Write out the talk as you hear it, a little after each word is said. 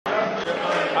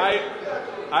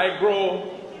I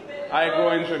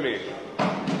grow in Jamaica.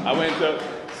 I went to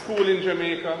school in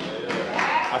Jamaica.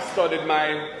 I studied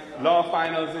my law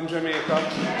finals in Jamaica.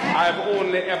 I've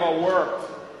only ever worked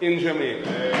in Jamaica.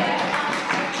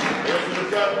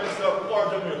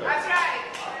 That's right.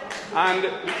 And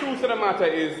the truth of the matter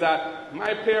is that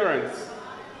my parents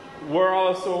were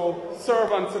also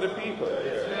servants of the people.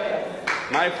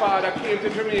 My father came to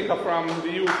Jamaica from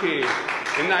the UK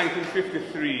in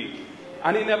 1953,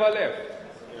 and he never left.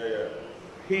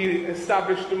 He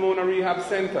established the Mona Rehab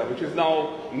Center, which is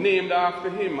now named after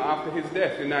him after his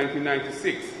death in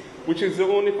 1996, which is the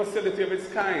only facility of its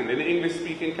kind in the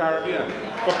English-speaking Caribbean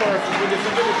for persons with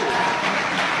disabilities.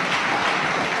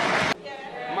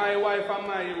 My wife and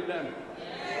my youth then.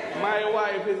 My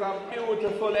wife is a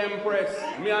beautiful empress.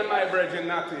 Me and my brethren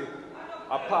Natty,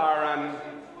 a par, and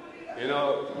you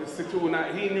know, Mr.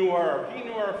 Tuna, he knew her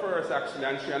first actually,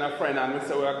 and she and a friend, and we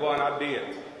said we were going on a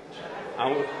date.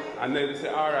 And then they say,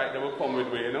 all right, they will come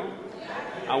with me, you know.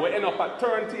 And we end up at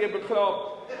Turntable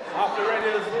Club off the Red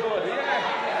Hills Road, yeah.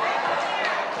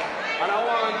 And I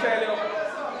want to tell you,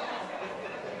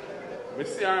 we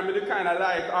see her the kind of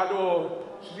like, although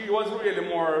she was really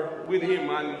more with him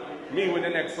and me with the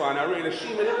next one,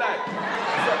 she made it like.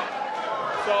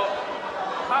 So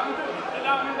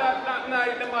happened that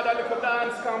night, they had a little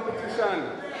dance competition.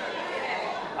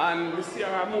 And we see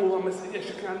her move and we say, yeah,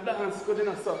 she can dance good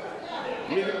enough. So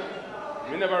me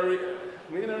never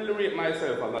really rate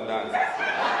myself as a dancer.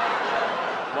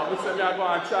 But we said, I'm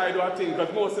going to try to do a thing,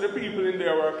 because most of the people in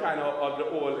there were kind of the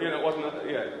old, you know, wasn't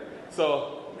yeah.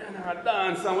 So me and her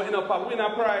dance and we end up a winner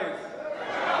prize.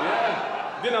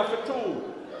 Yeah. Dinner for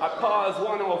two at Paul's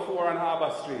 104 on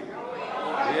Harbour Street.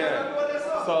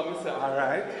 Yeah. So we said, all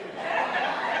right.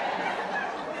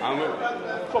 And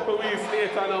a couple of weeks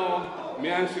later now, me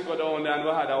and she go down there and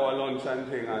we had our lunch and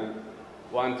thing, and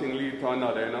one thing lead to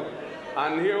another, you know.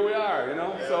 And here we are, you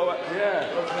know. So, yeah.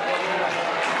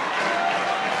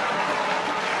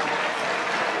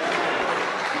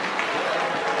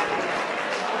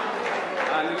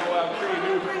 And, you know, we have 3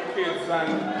 beautiful kids,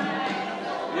 and,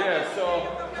 yeah, so,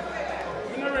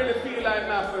 I don't really feel like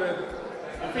nothing.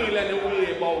 Feel any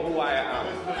way about who I am.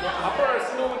 A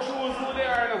person don't choose who they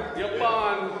are. You're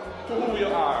born to who you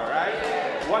are, right?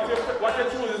 What you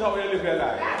choose is how you live your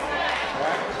life.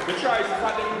 Right? The choice is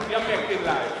how you make in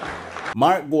life.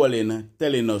 Mark Golin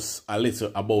telling us a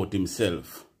little about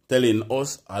himself. Telling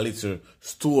us a little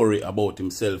story about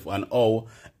himself and how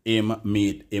him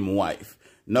meet him wife.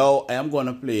 Now I am going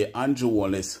to play Andrew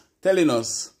Holness telling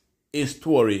us his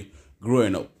story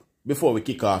growing up. Before we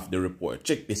kick off the report,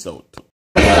 check this out.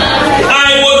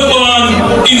 I was born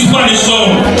in Spanish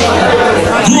Town,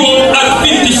 grew up at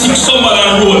 56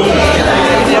 Summerland Road,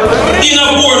 in a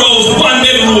boardhouse, 1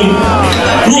 bedroom,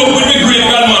 grew up with my great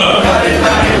grandmother,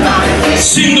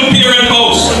 single parent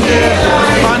house,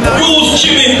 use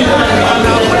Jimmy,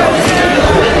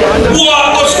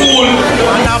 walk to school,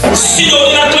 sit up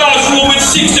in a classroom with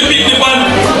 60 people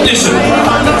and listen.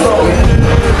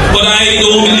 But I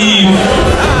don't believe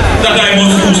that I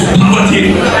must use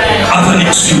poverty as an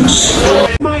excuse.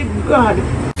 My God.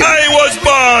 I was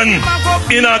born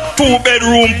in a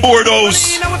 2-bedroom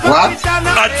boardhouse. What?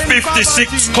 At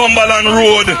 56 Cumberland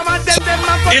Road,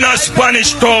 in a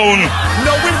Spanish town,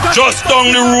 just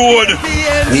down the road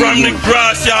from the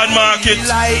Grassyard Market.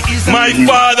 My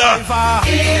father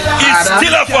is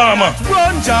still a farmer,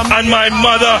 and my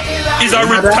mother is a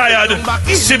retired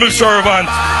civil servant.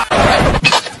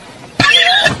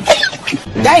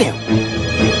 Damn.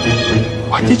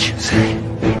 What did you say?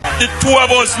 The 2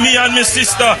 of us, me and my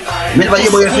sister,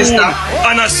 sister?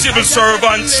 on a civil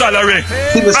servant salary.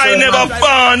 I never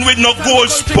born with no gold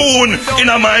spoon in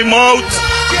my mouth.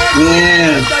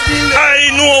 Yeah. I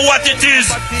know what it is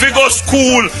to go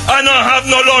school and not have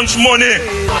no lunch money.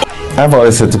 I've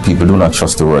always said to people, do not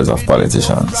trust the words of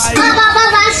politicians.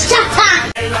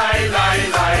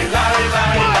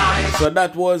 So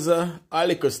that was a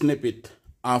little snippet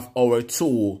of our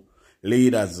 2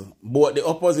 leaders, both the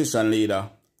opposition leader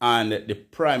and the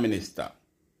Prime Minister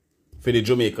for the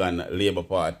Jamaican Labour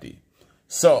Party.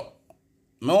 So,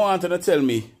 I want to tell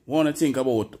me, want to think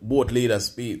about both leaders'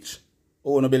 speech. I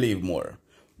want to believe more.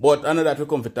 But another that we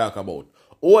come to talk about.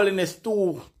 Holness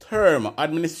 2-term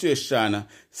administration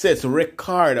sets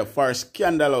record for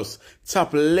scandalous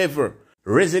top-level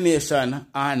resignation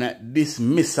and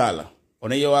dismissal.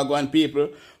 On you are going, people.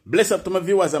 Bless up to my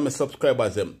viewers and my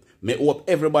subscribers. May hope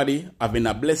everybody having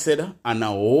a blessed and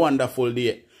a wonderful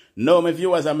day. Now, my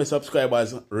viewers and my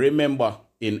subscribers, remember,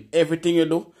 in everything you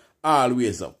do,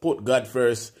 always put God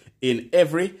first in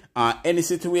every any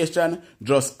situation,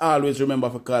 just always remember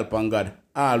to call upon God.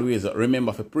 Always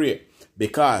remember to pray.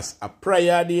 Because a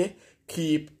prayer day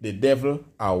keep the devil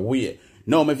away.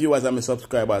 Now, my viewers and my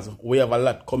subscribers, we have a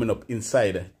lot coming up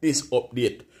inside this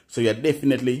update. So you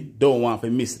definitely don't want to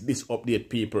miss this update,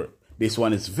 people. This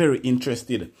one is very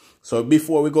interesting. So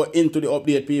before we go into the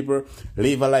update, people,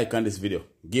 leave a like on this video.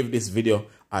 Give this video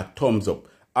a thumbs up.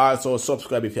 Also,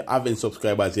 subscribe if you haven't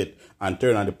subscribed as yet. And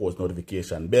turn on the post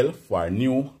notification bell for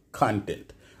new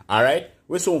content. Alright?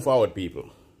 We're soon forward, people.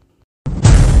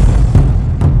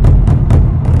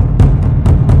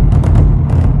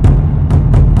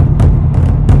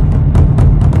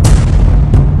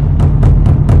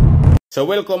 So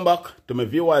welcome back to my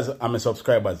viewers and my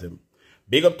subscribers.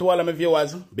 Big up to all of my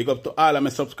viewers, big up to all of my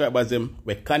subscribers.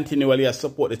 We continually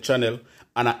support the channel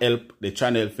and help the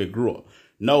channel to grow.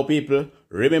 Now people,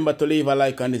 remember to leave a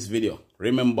like on this video.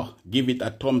 Remember, give it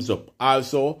a thumbs up.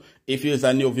 Also, if you're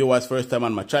a new viewers first time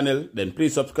on my channel, then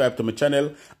please subscribe to my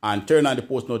channel and turn on the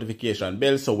post notification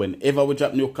bell so whenever we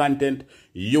drop new content,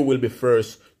 you will be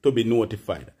first to be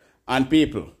notified. And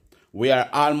people, we are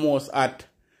almost at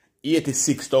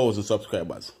 86,000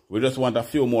 subscribers. We just want a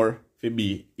few more to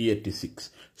be 86.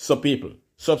 So people,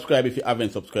 subscribe if you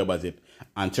haven't subscribed as yet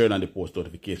and turn on the post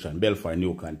notification bell for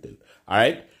new content.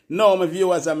 Alright? Now my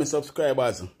viewers and my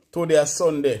subscribers, today is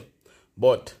Sunday,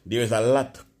 but there is a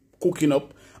lot cooking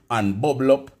up and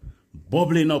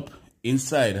bubbling up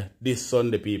inside this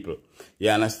Sunday, people.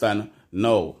 You understand?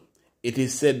 Now, it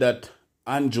is said that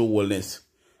Holness,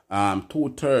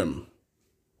 2-term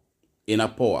in a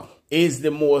power, is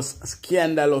the most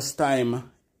scandalous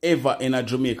time ever in a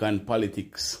Jamaican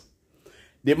politics.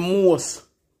 The most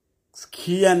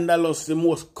scandalous, the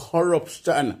most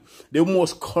corruption, the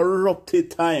most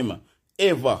corrupted time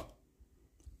ever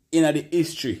in the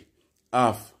history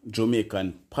of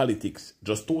Jamaican politics.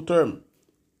 Just 2-term.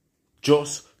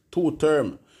 Just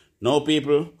 2-term. Now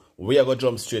people, we are going to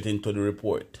jump straight into the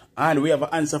report. And we have an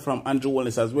answer from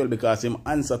Holness as well because him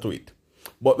answer to it.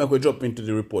 But we jump into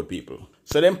the report, people.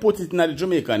 So them put it in the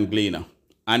Jamaican Gleaner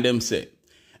and them say,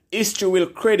 history will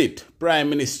credit Prime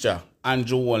Minister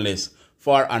Holness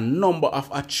for a number of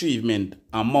achievements,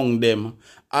 among them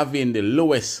having the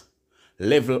lowest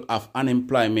level of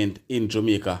unemployment in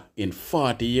Jamaica in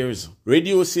 40 years,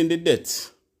 reducing the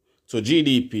debt to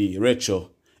GDP ratio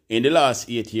in the last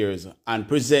 8 years, and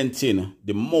presenting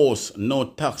the most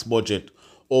no-tax budget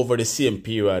over the same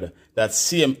period. That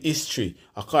same history,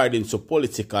 according to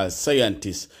political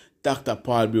scientist Dr.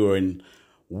 Paul Buren,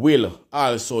 will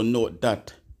also note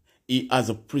that he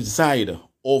has presided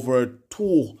over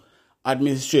 2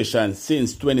 administrations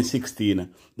since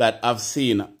 2016 that have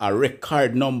seen a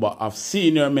record number of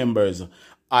senior members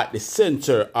at the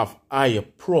center of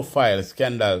high-profile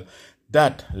scandal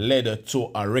that led to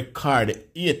a record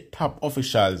 8 top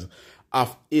officials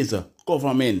of his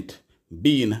government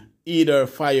being either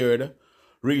fired,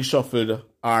 reshuffled,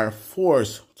 or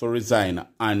forced to resign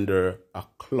under a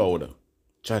cloud.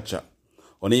 Cha-cha.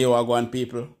 On here wagwan,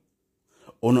 people.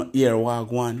 On here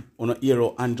wagwan. On here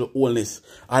Holness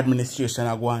administration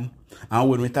wagwan. And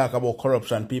when we talk about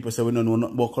corruption, people say we don't know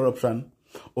nothing about corruption.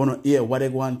 On here what they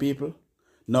want, people.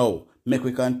 Now, make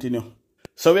we continue.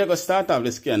 So we're going to start off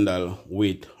the scandal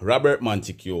with Robert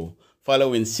Montague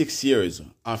following 6 years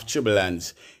of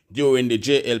turbulence during the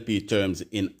JLP terms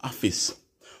in office,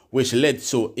 which led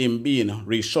to him being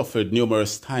reshuffled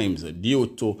numerous times due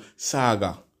to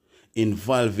saga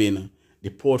involving the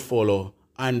portfolio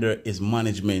under his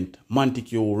management.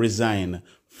 Montague resigned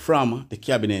from the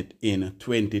cabinet in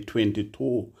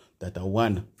 2022. That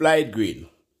one. Flight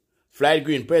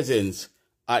Green presence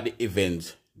at the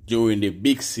event during the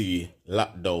Big C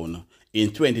lockdown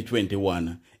in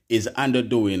 2021 is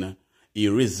underdoing. He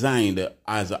resigned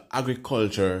as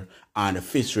Agriculture and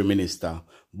Fishery Minister,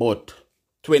 but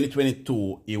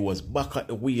 2022 he was back at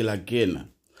the wheel again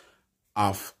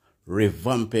of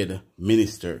revamped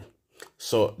minister.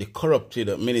 So the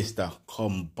corrupted minister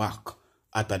come back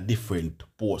at a different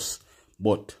post.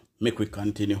 But make we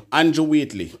continue. Andrew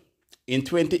Wheatley, in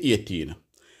 2018,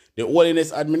 the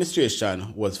Holness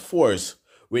administration was forced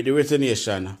with the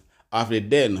resignation of the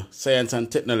then Science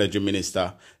and Technology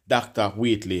Minister, Dr.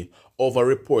 Wheatley, over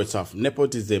reports of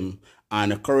nepotism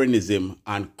and cronyism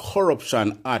and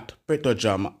corruption at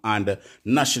Petrojam and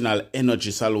National Energy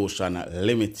Solution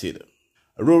Limited.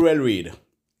 Rural Reid.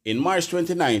 In March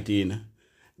 2019,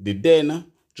 the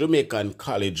then Jamaican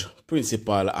College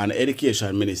Principal and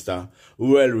Education Minister,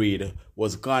 Rural Reid,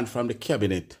 was gone from the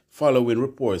cabinet following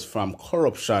reports from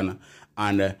corruption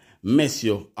and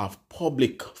misuse of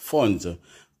public funds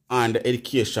and the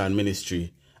Education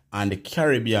Ministry and the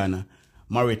Caribbean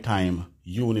Maritime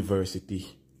University.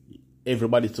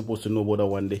 Everybody's supposed to know about that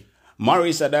one day.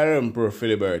 Marisa Dalemper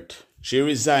Philibert, she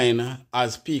resigned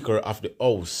as Speaker of the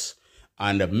House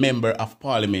and a Member of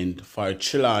Parliament for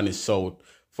Trelawney South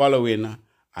following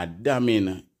a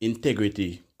damning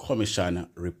Integrity Commission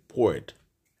report.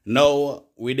 Now,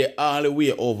 we the all the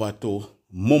way over to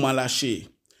Mumalashi,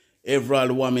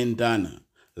 Everald Wamington.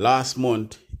 Last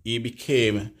month, he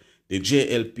became the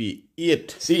JLP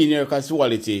 8th senior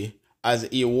casualty as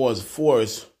he was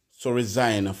forced to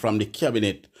resign from the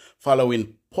cabinet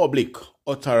following public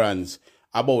utterance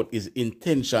about his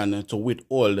intention to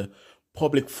withhold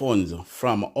public funds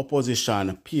from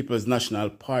opposition People's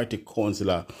National Party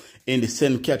councillor in the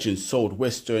St. Catherine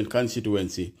Southwestern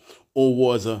constituency who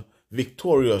was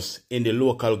victorious in the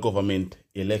local government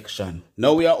election.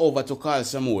 Now we are over to Carl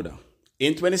Samuda.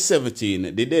 In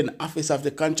 2017, the then Office of the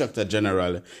Contractor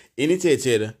General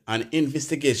initiated an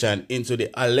investigation into the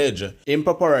alleged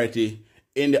impropriety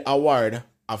in the award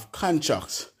of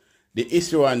contracts, the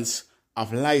issuance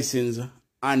of licenses,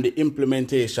 and the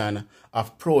implementation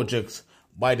of projects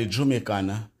by the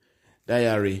Jamaican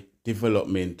Dairy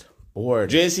Development Board.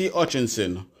 J.C.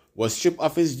 Hutchinson was stripped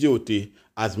of his duty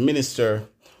as Minister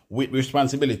with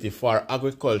responsibility for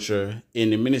agriculture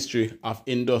in the Ministry of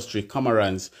Industry,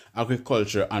 Commerce,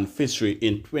 Agriculture and Fishery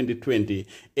in 2020,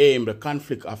 aimed at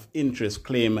conflict of interest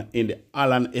claim in the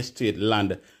Allen Estate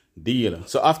land deal.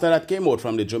 So after that came out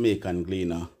from the Jamaican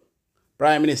Gleaner,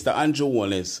 Prime Minister Andrew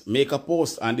Holness make a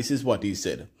post, and this is what he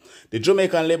said. The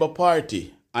Jamaican Labour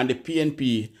Party and the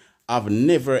PNP have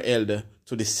never held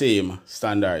to the same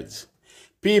standards.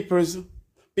 People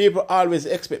always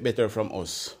expect better from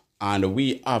us, and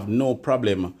we have no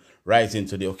problem rising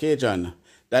to the occasion.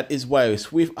 That is why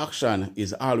swift action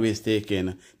is always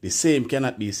taken. The same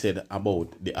cannot be said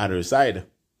about the other side.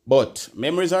 But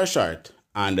memories are short,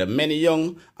 and many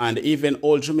young and even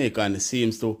old Jamaicans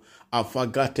seems to have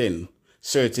forgotten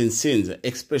certain sins,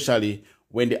 especially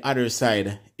when the other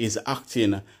side is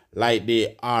acting like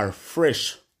they are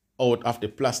fresh out of the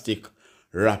plastic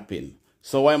wrapping.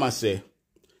 So I must say,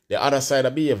 the other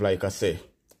side behave like I say.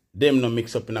 Them no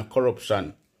mix up in a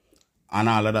corruption and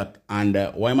all of that. And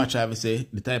why much I have to say,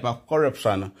 the type of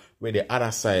corruption where the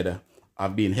other side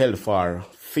have been held for,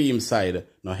 fame side,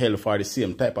 not held for the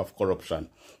same type of corruption.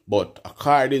 But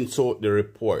according to the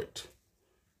report,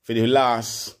 for the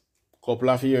last couple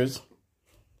of years,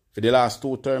 for the last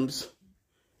 2 terms,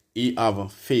 he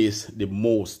have faced the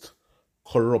most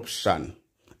corruption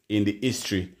in the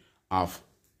history of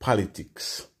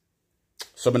politics.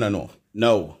 So I don't know.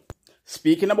 Now,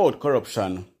 speaking about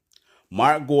corruption,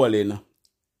 Mark Golin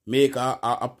make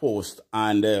a post,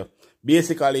 and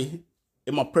basically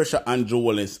him a pressure Andrew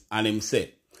Holness, and him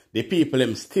say the people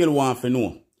him still want to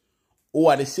know who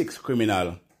are the 6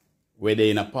 criminals where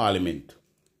they in a parliament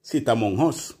sit among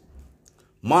us.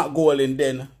 Mark Golin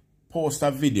then post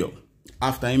a video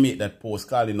after he made that post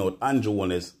calling out Andrew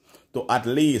Holness to at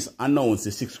least announce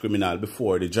the 6 criminals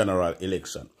before the general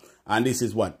election. And this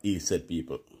is what he said,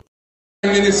 people.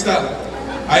 Minister,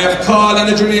 I have called on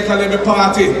the Jamaican Labour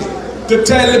Party to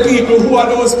tell the people who are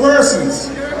those persons.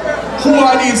 Who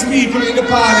are these people in the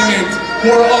parliament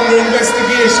who are under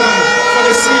investigation for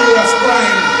the serious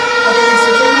crime of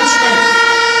illicit enrichment?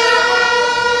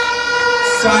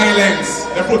 Silence.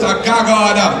 They put a gag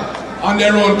order on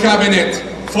their own cabinet,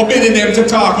 forbidding them to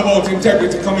talk about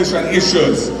Integrity Commission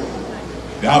issues.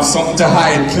 They have something to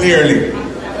hide, clearly.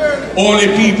 Only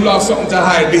people who have something to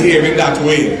hide behave in that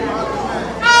way.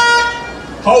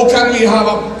 How can we have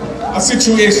a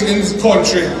situation in this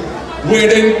country where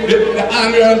the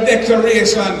annual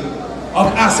declaration of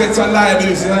assets and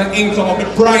liabilities and income of the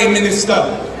Prime Minister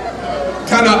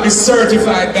cannot be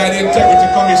certified by the Integrity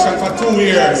Commission for 2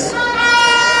 years?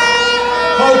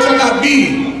 How can that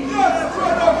be?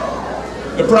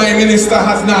 The Prime Minister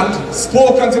has not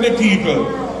spoken to the people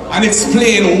and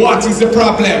explained what is the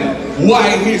problem,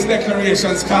 why his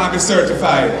declarations can't be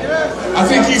certified. I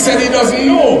think he said he doesn't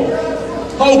know.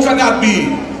 How can that be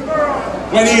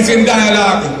when he's in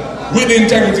dialogue with the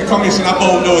Integrity Commission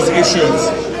about those issues?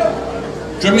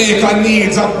 Jamaica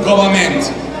needs a government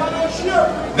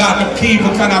that the people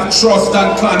can have trust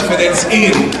and confidence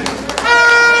in.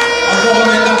 A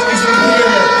government that isn't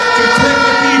here to take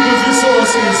the people's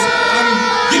resources and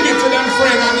give it to them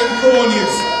friends and them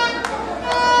cronies.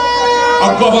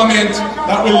 A government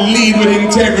that will lead with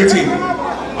integrity.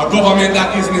 A government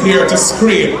that isn't here to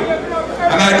scream.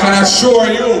 And I can assure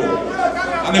you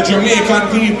and the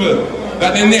Jamaican people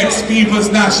that the next People's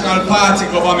National Party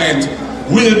government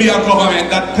will be a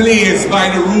government that plays by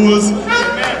the rules,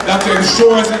 that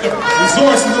ensures that the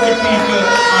resources of the people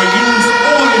are used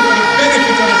only for the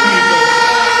benefit of the people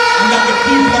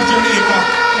people of Jamaica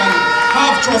can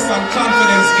have trust and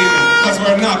confidence in, because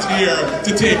we're not here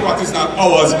to take what is not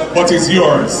ours, but is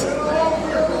yours.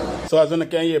 So as you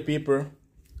can hear, people,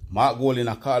 Mark Golding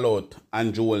a call out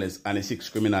Andrew Holness and the 6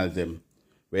 criminals them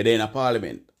where they in a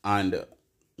parliament. And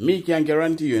me can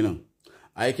guarantee you,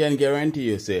 I can guarantee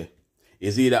you, say,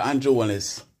 is either Andrew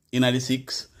Holness in the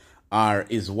 6 or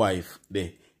his wife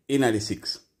the in the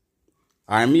 6.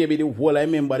 Or maybe the whole I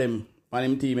remember them on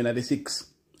him team in the 6,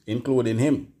 including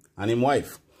him and his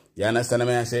wife. You understand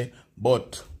what I say?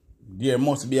 But there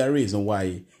must be a reason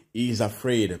why he is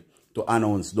afraid to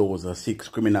announce those 6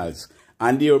 criminals.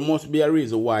 And there must be a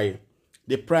reason why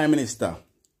the Prime Minister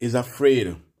is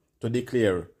afraid to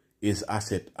declare his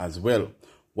asset as well.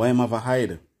 Why him have a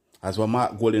hide? As what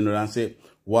Mark Golding and say,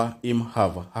 what him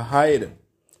have a hide?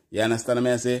 You understand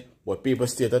what I say? But people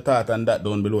state a thought and that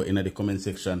down below in the comment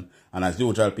section. And as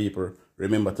usual, people,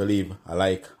 remember to leave a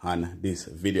like on this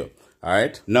video.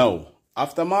 Alright? Now,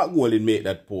 after Mark Golding made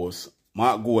that post,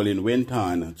 Mark Golding went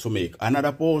on to make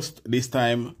another post. This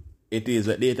time, it is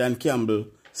Dayton Campbell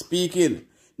speaking.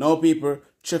 Now, people,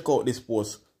 check out this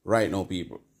post right now,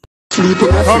 people.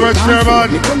 Comrades,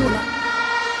 Chairman,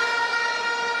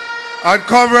 and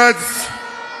comrades,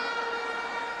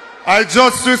 I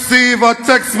just received a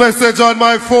text message on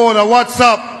my phone, a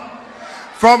WhatsApp,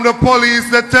 from the police.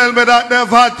 They tell me that they've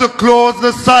had to close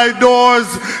the side doors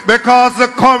because the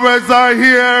comrades are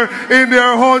here in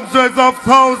their hundreds of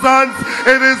thousands.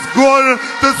 It is good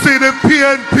to see the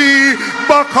PNP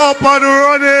back up and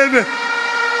running.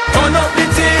 Turn up the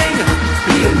thing,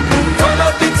 turn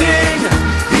up the thing,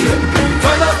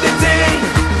 turn up the thing,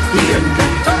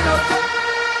 turn up the...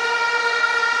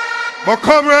 But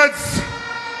comrades,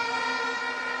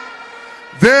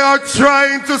 they are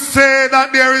trying to say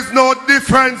that there is no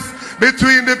difference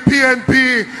between the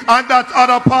PNP and that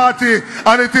other party,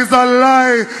 and it is a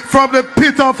lie from the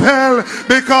pit of hell,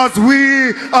 because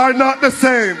we are not the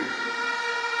same.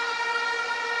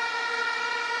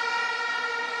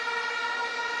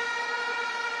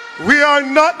 We are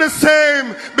not the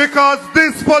same, because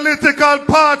this political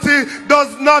party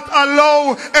does not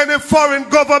allow any foreign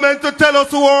government to tell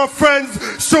us who our friends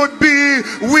should be.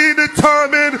 We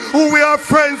determine who we are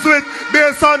friends with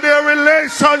based on their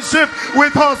relationship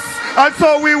with us. And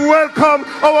so we welcome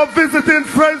our visiting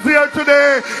friends here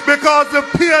today, because the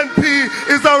PNP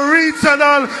is a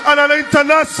regional and an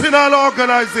international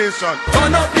organization.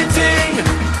 Turn up the thing,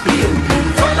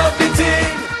 turn up the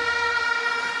thing.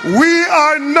 We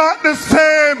are not the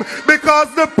same,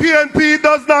 because the PNP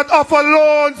does not offer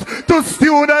loans to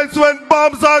students when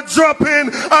bombs are dropping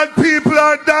and people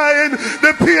are dying.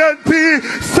 The PNP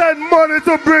send money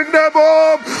to bring them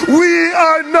home. We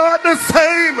are not the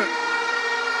same.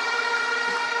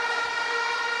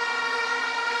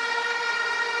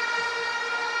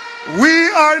 We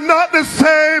are not the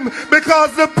same,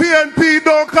 because the PNP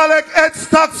don't collect head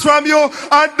tax from you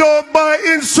and don't buy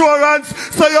insurance,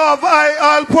 so you have high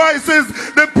oil prices.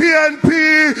 The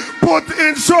PNP put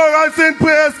insurance in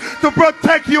place to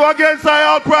protect you against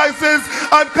high oil prices,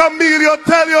 and Camille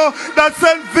tell you that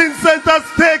St. Vincent has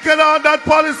taken on that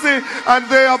policy and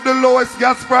they have the lowest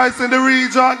gas price in the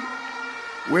region.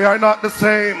 We are not the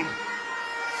same.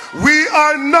 We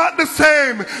are not the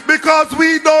same, because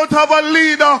we don't have a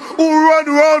leader who run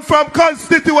around from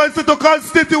constituency to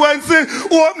constituency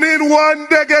opening one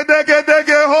dege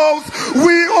house.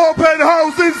 We open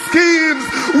housing schemes.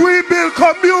 We build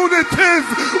communities.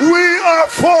 We are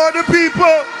for the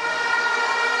people.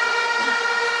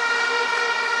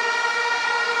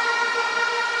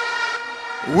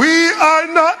 We are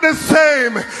not the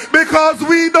same, because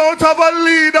we don't have a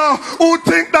leader who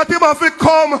think that he must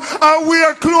come and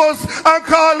wear clothes and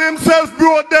call himself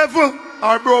bro devil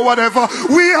or bro whatever.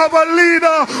 We have a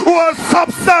leader who has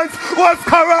substance, who has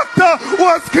character, who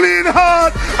has clean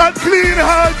heart, and clean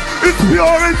heart is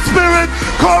pure in spirit.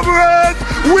 Comrades,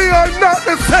 we are not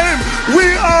the same. We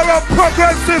are a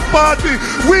progressive party.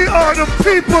 We are the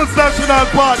People's National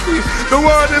Party. The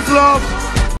word is love.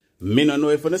 Me no know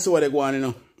if you see what they go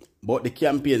on, but the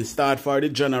campaign start for the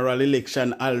general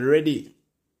election already.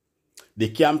 The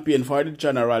campaign for the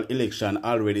general election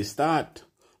already start.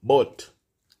 But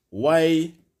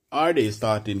why are they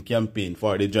starting campaign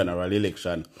for the general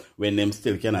election when them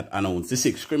still cannot announce the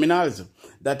 6 criminals?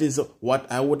 That is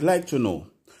what I would like to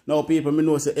know. Now, people, me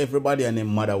know say everybody and their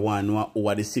mother want to know who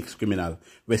are the 6 criminals.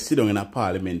 We sit down in a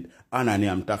parliament and a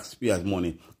name taxpayers'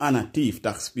 money and a thief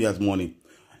taxpayers' money.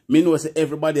 Me know say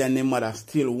everybody and their mother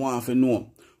still want to know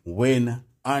when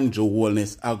Andrew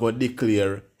Holness are going to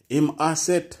declare him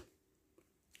asset.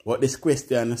 But this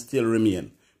question still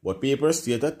remain. But people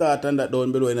state a thought on that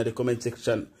down below in the comment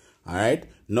section. Alright,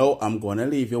 now I'm gonna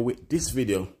leave you with this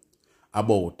video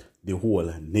about the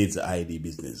whole needs ID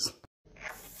business.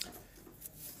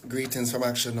 Greetings from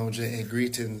Action Now JA.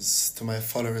 Greetings to my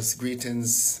followers.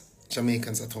 Greetings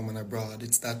Jamaicans at home and abroad.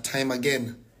 It's that time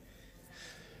again.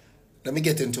 Let me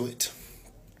get into it.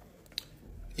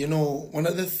 You know, one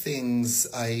of the things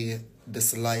I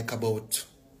dislike about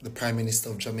the Prime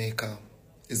Minister of Jamaica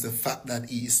is the fact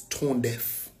that he is tone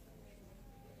deaf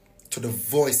to the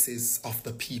voices of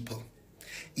the people.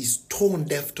 He's tone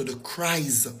deaf to the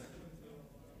cries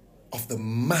of the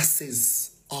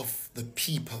masses of the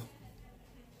people.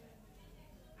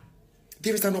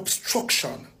 There is an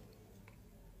obstruction.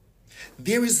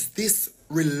 There is this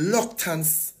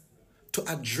reluctance to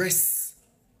address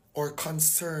our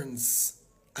concerns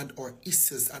and our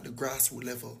issues at the grassroots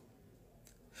level.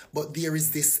 But there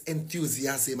is this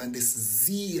enthusiasm and this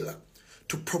zeal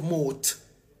to promote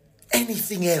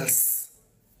anything else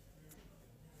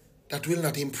that will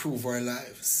not improve our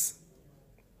lives.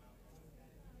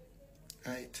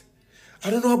 Right? I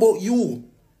don't know about you,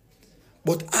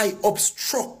 but I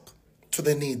obstruct to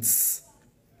the needs.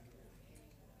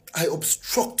 I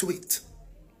obstruct to it.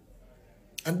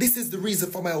 And this is the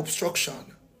reason for my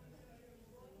obstruction.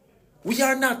 We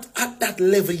are not at that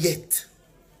level yet.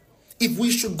 If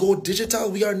we should go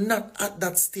digital, we are not at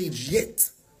that stage yet.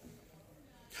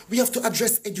 We have to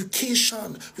address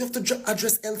education. We have to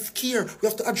address healthcare. We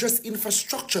have to address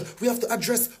infrastructure. We have to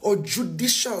address our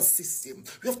judicial system.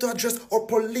 We have to address our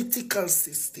political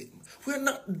system. We're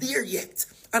not there yet.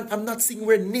 And I'm not seeing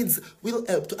where needs will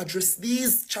help to address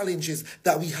these challenges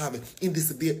that we have in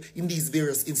these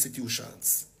various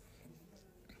institutions.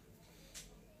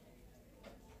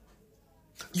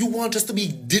 You want us to be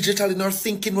digital in our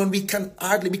thinking when we can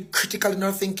hardly be critical in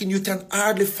our thinking. You can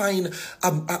hardly find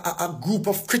a group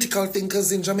of critical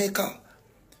thinkers in Jamaica.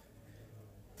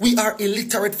 We are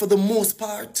illiterate for the most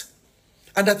part.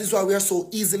 And that is why we are so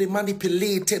easily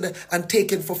manipulated and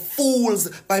taken for fools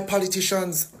by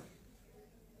politicians.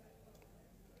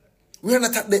 We are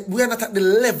not at the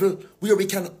level where we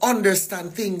can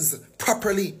understand things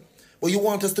properly. But you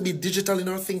want us to be digital in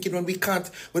our thinking when we can't,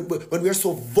 when we are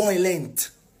so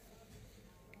violent.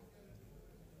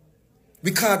 We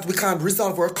can't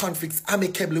resolve our conflicts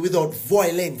amicably without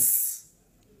violence.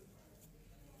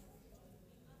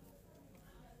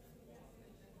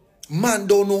 Man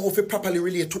don't know if it properly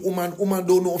relate to woman. Woman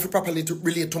don't know if it properly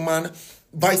relate to man.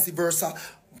 Vice versa.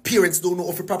 Parents don't know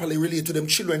if it properly relate to them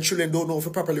children. Children don't know if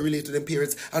it properly relate to them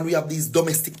parents. And we have these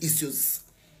domestic issues.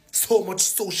 So much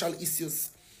social issues.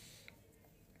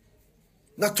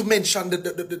 Not to mention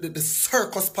the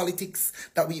circus politics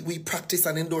that we practice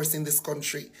and endorse in this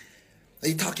country. Are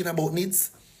you talking about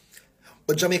needs?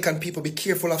 But Jamaican people, be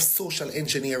careful of social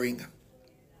engineering.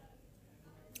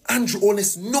 Andrew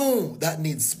Holness knows that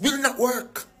needs will not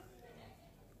work.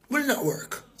 Will not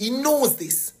work. He knows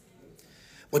this.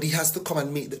 But he has to come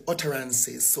and make the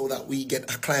utterances so that we get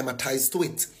acclimatized to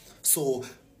it. So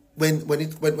when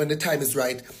the time is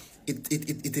right,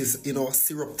 it is, you know,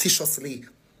 surreptitiously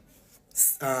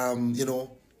you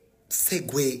know,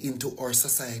 segue into our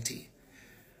society.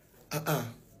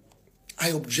 I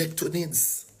object to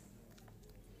needs.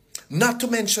 Not to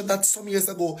mention that some years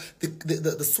ago,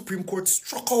 the Supreme Court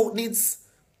struck out needs,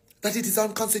 that it is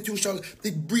unconstitutional,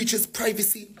 it breaches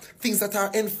privacy, things that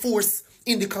are enforced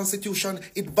in the Constitution,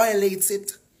 it violates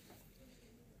it.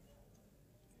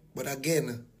 But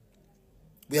again,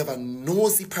 we have a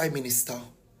nosy Prime Minister.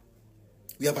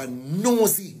 We have a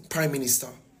nosy Prime Minister.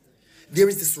 There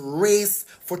is this race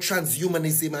for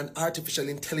transhumanism and artificial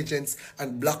intelligence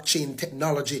and blockchain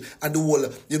technology and the whole,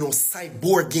 you know,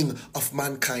 cyborging of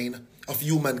mankind, of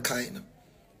humankind.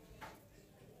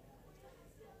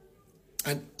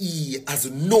 And he, as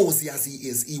nosy as he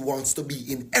is, he wants to be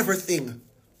in everything.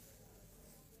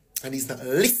 And he's not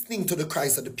listening to the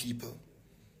cries of the people.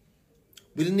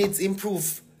 We'll need to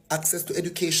improve access to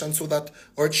education so that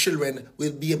our children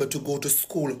will be able to go to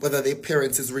school, whether their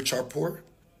parents is rich or poor.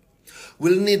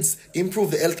 We'll need to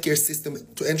improve the healthcare system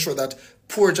to ensure that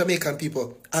poor Jamaican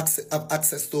people have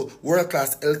access to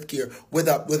world-class healthcare,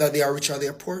 whether they are rich or they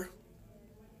are poor.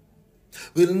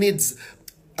 We'll need to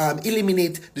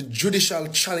eliminate the judicial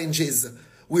challenges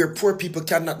where poor people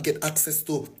cannot get access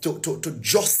to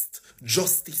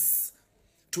justice,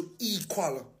 to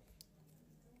equal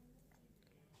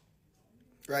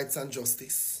rights and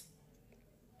justice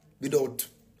without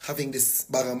having this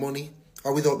bag of money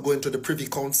or without going to the Privy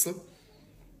Council.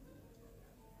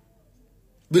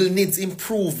 We'll need to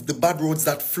improve the bad roads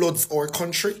that floods our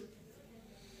country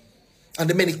and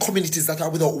the many communities that are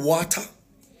without water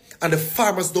And the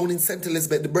farmers down in St.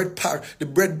 Elizabeth, the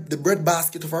bread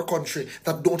basket of our country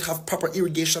that don't have proper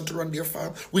irrigation to run their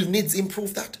farm, will needs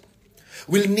improve that.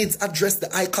 Will needs address the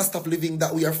high cost of living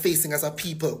that we are facing as a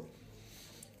people.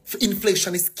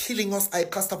 Inflation is killing us, high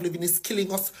cost of living is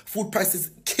killing us, food prices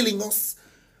killing us.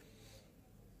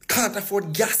 Can't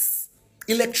afford gas,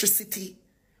 electricity.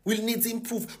 Will needs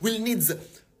improve, will needs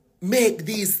make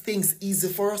these things easy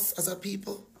for us as a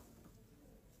people.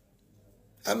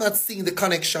 I'm not seeing the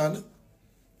connection.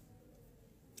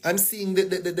 I'm seeing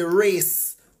the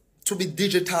race to be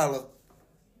digital.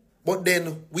 But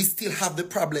then we still have the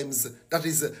problems that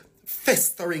is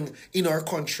festering in our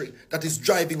country, that is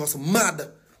driving us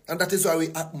mad. And that is why we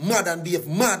act mad and behave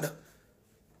mad.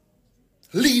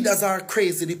 Leaders are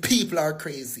crazy, the people are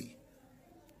crazy.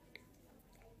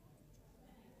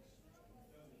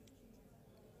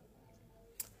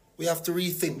 We have to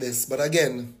rethink this. But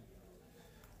again,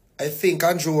 I think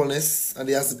Holness and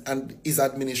his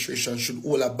administration should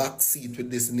hold a back seat with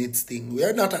this NIDS thing. We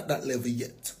are not at that level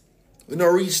yet. We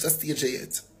not reached the stage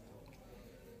yet.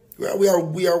 We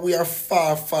are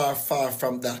far, far, far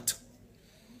from that.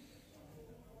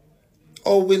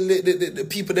 Oh, will the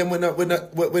people them when not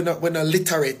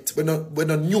literate, when not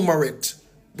numerate,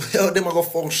 how them are gonna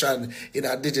function in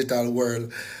a digital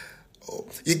world? Oh,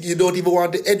 you don't even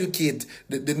want to educate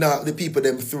the people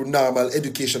them through normal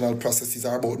educational processes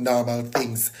or about normal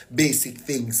things, basic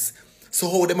things. So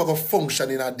how them are gonna function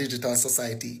in a digital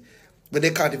society when they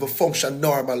can't even function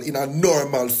normal in a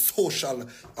normal social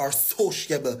or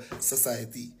sociable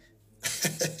society?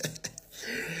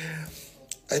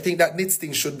 I think that NIDS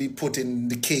thing should be put in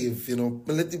the cave, you know.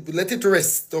 Let it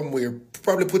rest somewhere.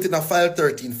 Probably put in a file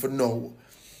 13 for now.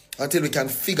 Until we can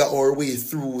figure our way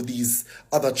through these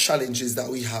other challenges that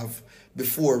we have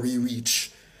before we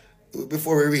reach to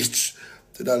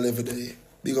that level there.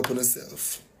 Big up on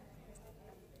yourself.